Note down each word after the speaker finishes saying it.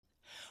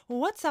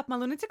What's up, my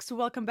lunatics?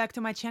 Welcome back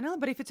to my channel.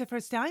 But if it's your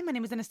first time, my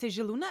name is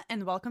Anastasia Luna,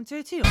 and welcome to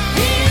it too.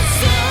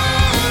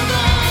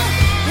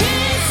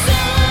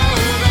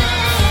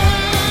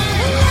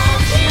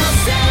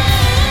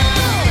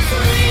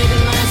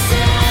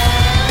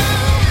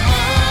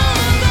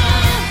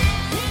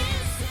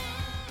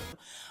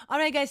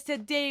 Alright guys,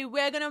 today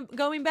we're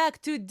going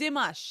back to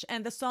Dimash,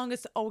 and the song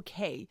is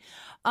Okay.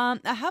 I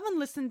haven't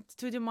listened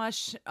to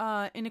Dimash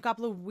in a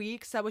couple of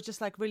weeks. I was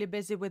just like really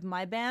busy with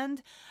my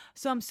band,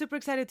 so I'm super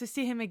excited to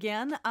see him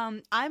again.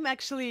 I'm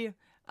actually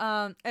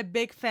a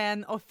big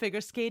fan of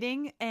figure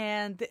skating,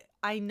 and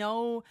I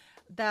know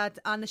that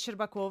Anna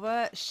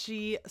Sherbakova,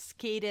 she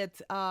skated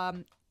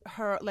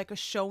her like a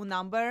show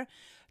number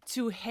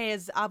to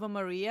his Ave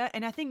Maria,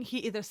 and I think he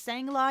either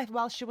sang live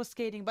while she was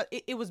skating, but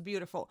it was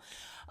beautiful.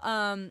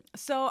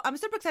 So I'm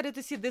super excited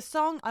to see this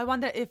song. I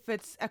wonder if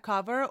it's a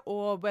cover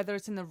or whether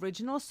it's an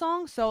original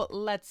song, so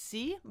let's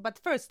see. But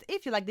first,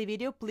 if you like the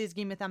video, please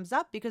give me a thumbs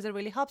up because it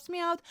really helps me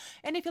out,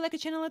 and if you like the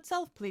channel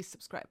itself, please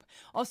subscribe.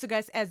 Also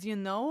guys, as you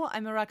know,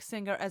 I'm a rock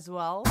singer as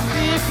well.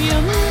 If you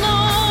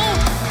know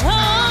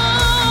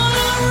how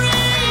to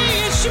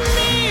reach me,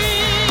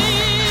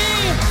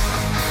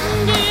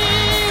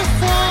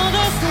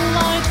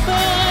 light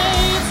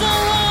fades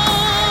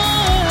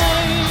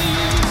away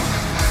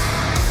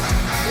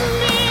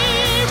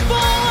before I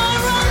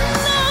run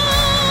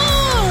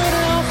out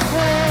of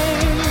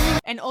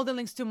faith. And all the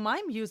links to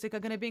my music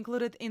are going to be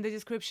included in the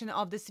description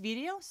of this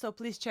video, so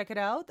please check it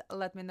out.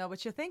 Let me know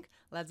what you think.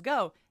 Let's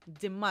go.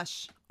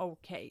 Dimash,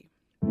 Okay.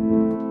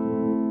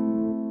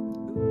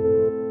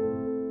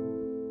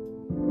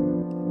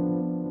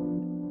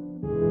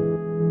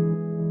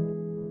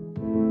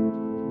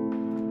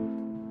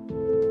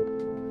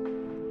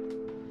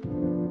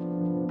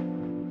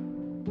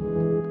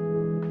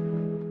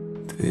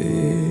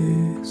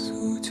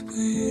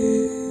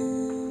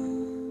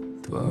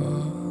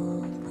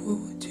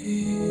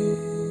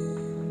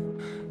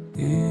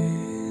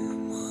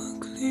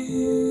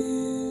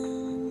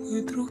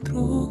 Друг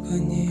друга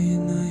не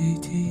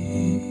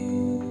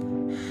найти.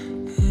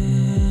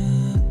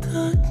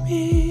 Этот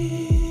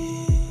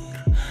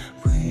мир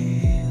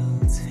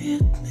был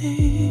цветным,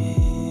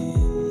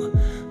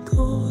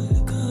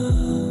 только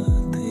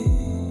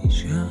ты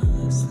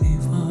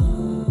счастлива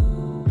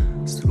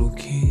с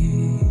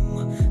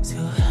другим.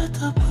 Все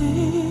это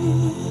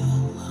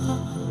было,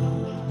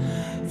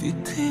 ведь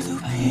ты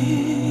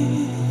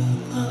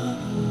любила.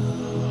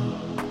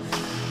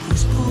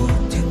 Пусть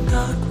будет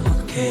так,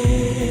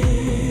 окей.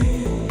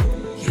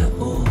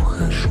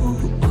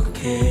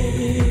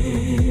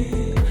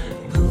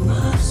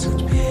 Была в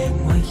судьбе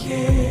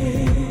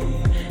моей,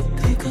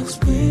 ты как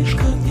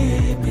вспышка в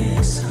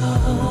небесах.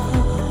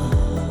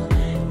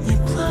 Не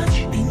плачь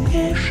и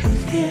не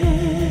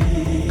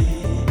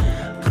жалей,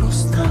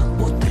 просто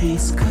утри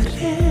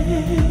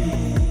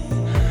скорей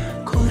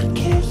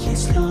горькие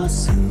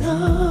слезы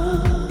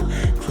на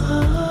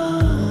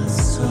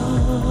глазах.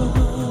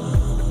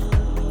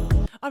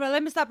 Alright,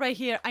 let me stop right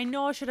here. I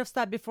know I should have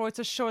stopped before. It's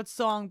a short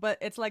song, but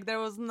it's like there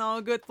was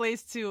no good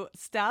place to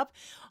stop.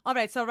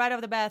 Alright, so right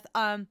off the bat,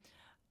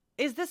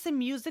 is this a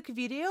music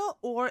video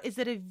or is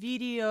it a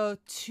video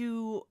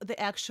to the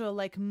actual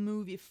like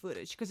movie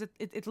footage? Because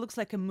it looks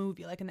like a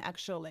movie, like an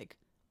actual like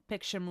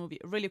picture movie.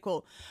 Really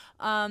cool.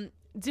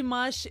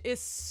 Dimash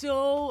is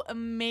so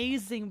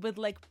amazing with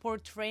like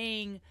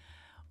portraying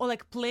or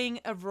like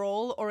playing a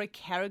role or a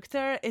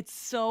character. It's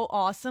so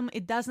awesome.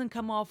 It doesn't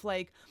come off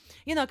like,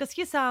 you know, because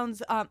he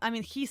sounds,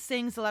 he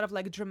sings a lot of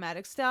like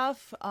dramatic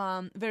stuff,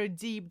 very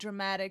deep,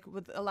 dramatic,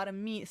 with a lot of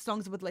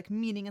songs with like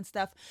meaning and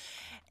stuff.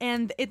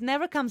 And it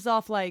never comes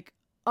off like,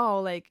 oh,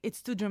 like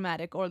it's too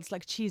dramatic or it's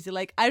like cheesy.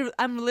 Like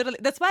I'm literally,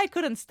 that's why I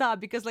couldn't stop,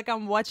 because like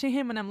I'm watching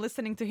him and I'm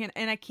listening to him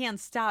and I can't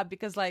stop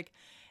because like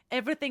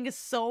everything is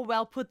so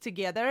well put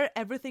together.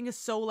 Everything is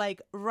so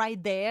like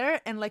right there.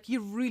 And like you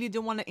really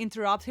don't want to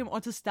interrupt him or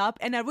to stop.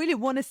 And I really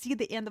want to see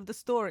the end of the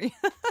story.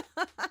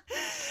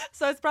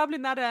 So it's probably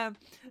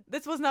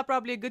this was not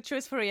probably a good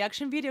choice for a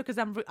reaction video, because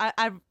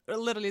I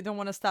literally don't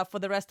want to stop for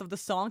the rest of the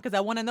song because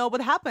I want to know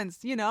what happens,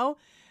 you know?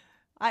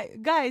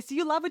 Guys,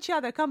 you love each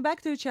other. Come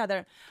back to each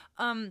other.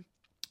 At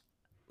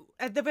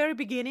the very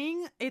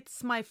beginning,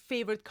 it's my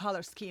favorite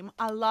color scheme.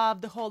 I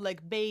love the whole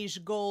like beige,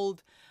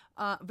 gold,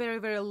 very,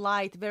 very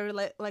light, very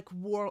like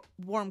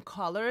warm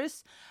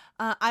colors.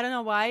 I don't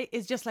know why.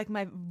 It's just like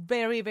my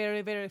very,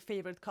 very, very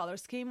favorite color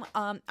scheme.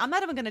 I'm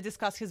not even going to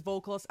discuss his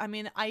vocals. I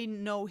mean, I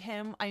know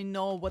him. I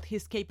know what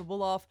he's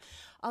capable of.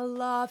 I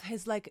love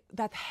his like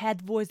that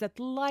head voice, that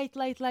light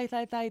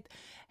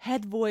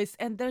head voice.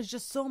 And there's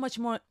just so much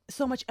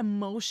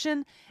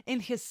emotion in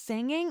his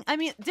singing. I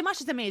mean, Dimash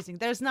is amazing.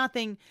 There's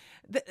nothing,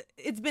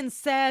 it's been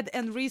said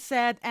and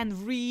resaid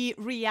and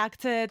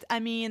reacted. I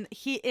mean,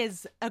 he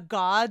is a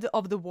god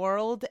of the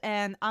world,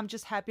 and I'm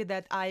just happy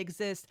that I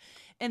exist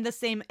in the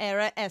same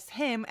era as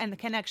him and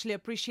can actually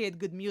appreciate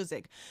good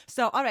music.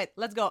 So, all right,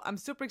 let's go. I'm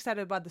super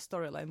excited about the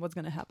storyline. What's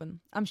going to happen?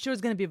 I'm sure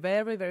it's going to be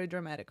very, very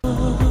dramatic.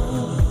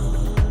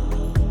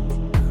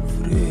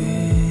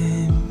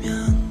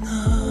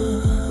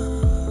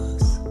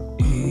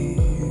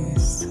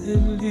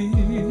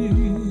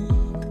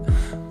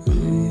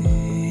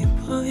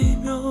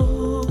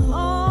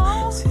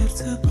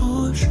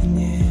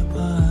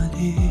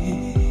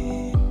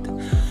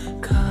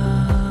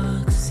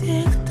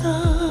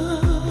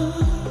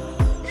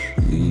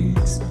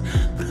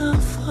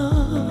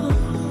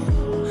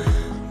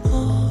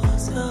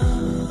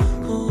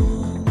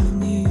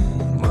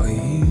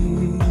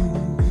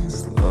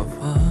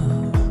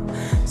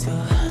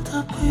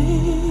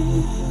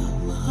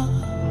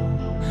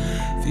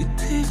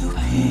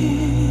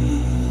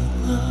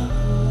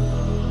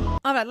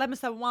 All right, let me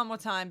start one more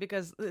time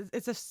because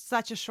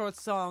such a short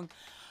song.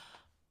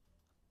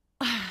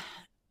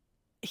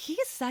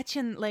 He's such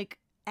an like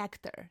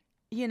actor,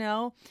 you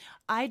know.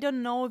 I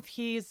don't know if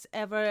he's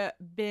ever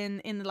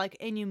been in like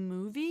any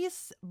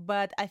movies,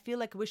 but I feel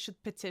like we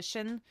should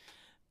petition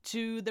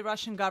to the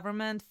Russian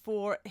government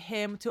for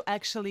him to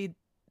actually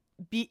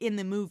be in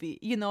the movie,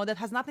 you know, that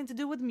has nothing to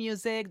do with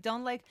music.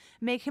 Don't like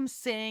make him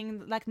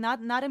sing, like not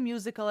a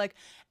musical, like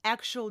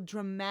actual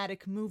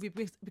dramatic movie,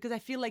 because I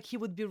feel like he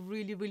would be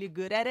really really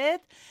good at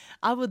it.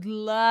 I would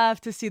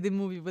love to see the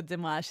movie with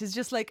Dimash. It's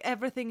just like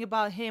everything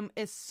about him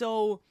is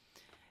so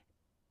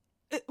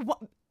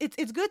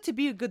it's good to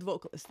be a good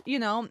vocalist, you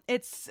know.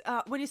 It's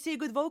when you see a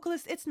good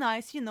vocalist, it's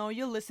nice, you know,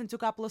 you listen to a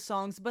couple of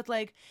songs, but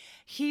like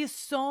he's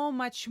so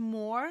much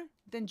more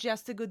than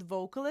just a good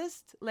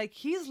vocalist. Like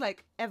he's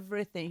like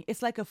everything.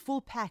 It's like a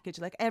full package,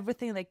 like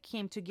everything like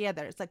came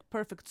together. It's like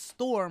perfect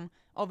storm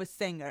of a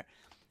singer.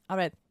 All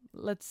right,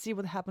 let's see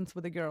what happens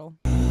with the girl.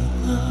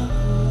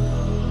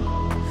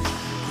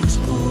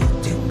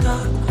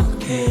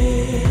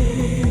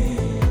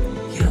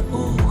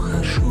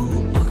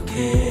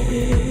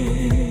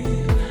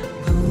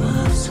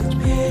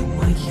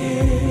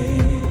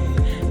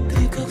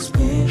 Ты как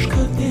вспышка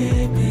в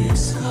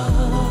небеса.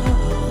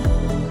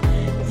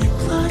 Не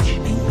плачь и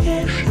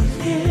не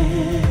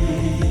жалей,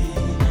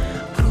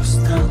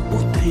 просто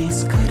утри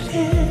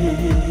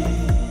скорей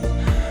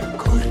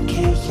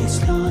горькие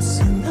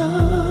слезы на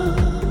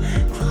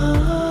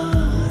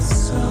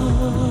глазах.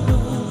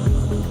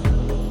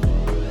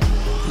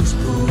 Пусть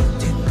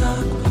будет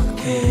так,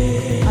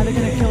 окей. Are they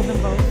gonna kill them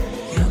both?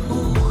 Я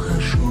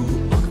ухожу,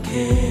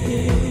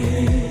 окей.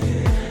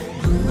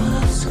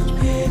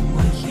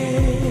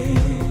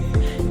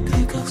 Ты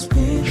как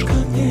вспышка в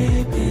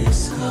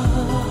небеса.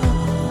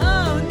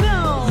 Oh no!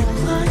 Не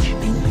плачь и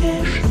не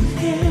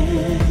жалей,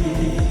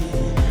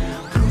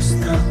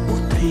 просто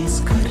утри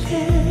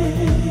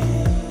скорей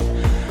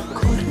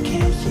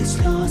горькие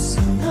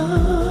слезы на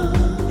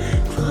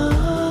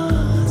глазах.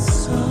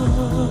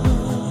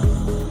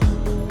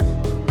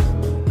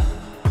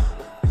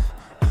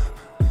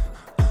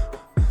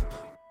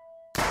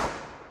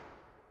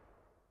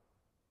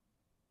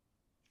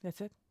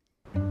 That's it?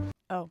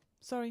 Oh,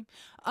 sorry.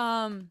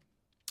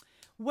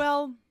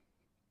 Well,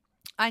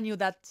 I knew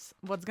that's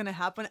what's gonna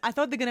happen. I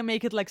thought they're gonna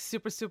make it like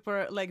super,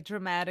 super like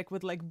dramatic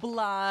with like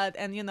blood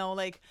and, you know,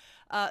 like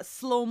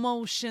slow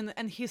motion,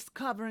 and he's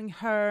covering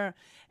her,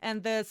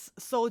 and this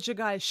soldier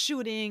guy is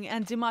shooting,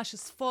 and Dimash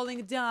is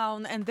falling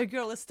down, and the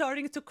girl is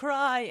starting to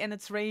cry, and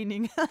it's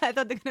raining. I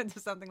thought they're gonna do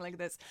something like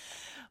this.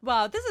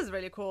 Wow, this is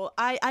really cool.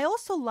 I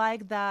also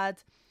like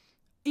that,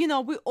 you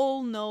know, we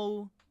all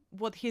know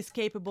what he's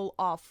capable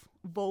of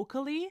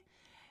vocally,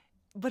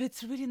 but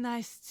it's really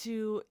nice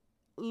to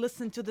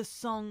listen to a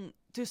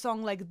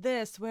song like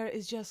this, where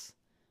it's just,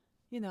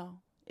 you know,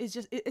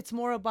 it's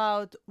more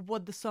about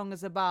what the song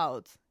is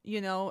about,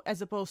 you know,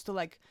 as opposed to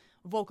like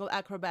vocal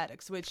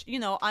acrobatics, which, you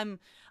know, I'm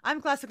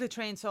classically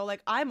trained, so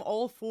like I'm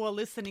all for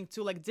listening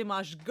to like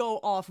Dimash go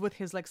off with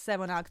his like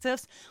 7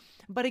 octaves.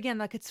 But again,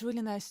 like it's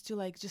really nice to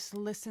like just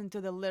listen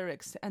to the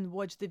lyrics and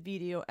watch the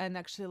video and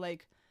actually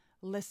like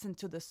listen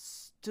to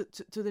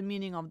the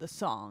meaning of the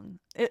song.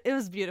 It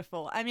was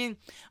beautiful. I mean,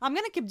 I'm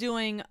gonna keep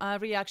doing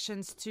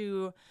reactions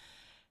to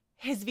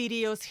his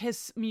videos,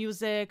 his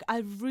music. I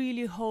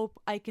really hope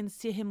I can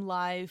see him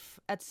live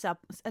at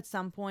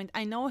some point.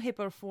 I know he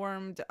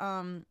performed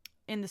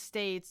in the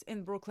States,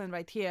 in Brooklyn,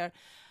 right here,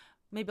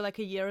 maybe like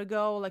a year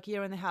ago, like a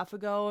year and a half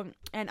ago.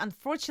 And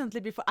unfortunately,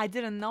 before, I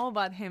didn't know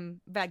about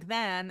him back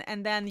then.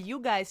 And then you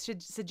guys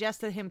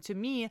suggested him to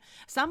me.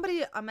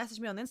 Somebody messaged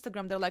me on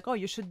Instagram. They're like, oh,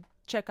 you should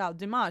check out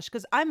Dimash,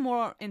 because I'm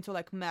more into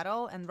like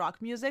metal and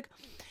rock music.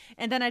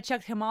 And then I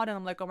checked him out and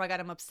I'm like, oh my God,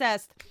 I'm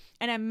obsessed.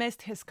 And I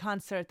missed his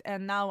concert.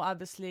 And now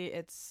obviously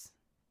it's,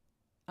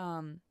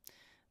 the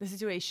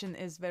situation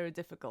is very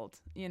difficult,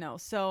 you know.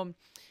 So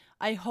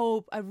I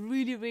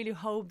really, really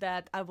hope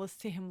that I will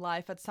see him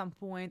live at some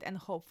point, and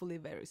hopefully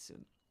very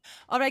soon.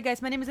 Alright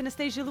guys, my name is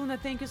Anastasia Luna.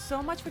 Thank you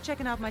so much for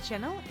checking out my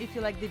channel. If you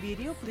like the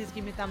video, please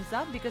give me a thumbs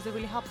up because it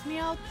really helps me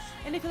out.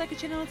 And if you like the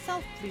channel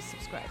itself, please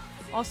subscribe.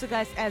 Also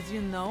guys, as you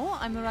know,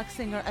 I'm a rock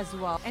singer as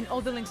well. And all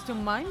the links to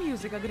my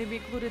music are going to be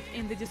included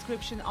in the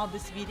description of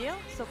this video.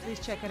 So please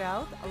check it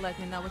out. Let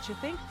me know what you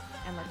think.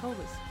 And like always,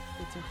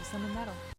 stay tuned for some metal.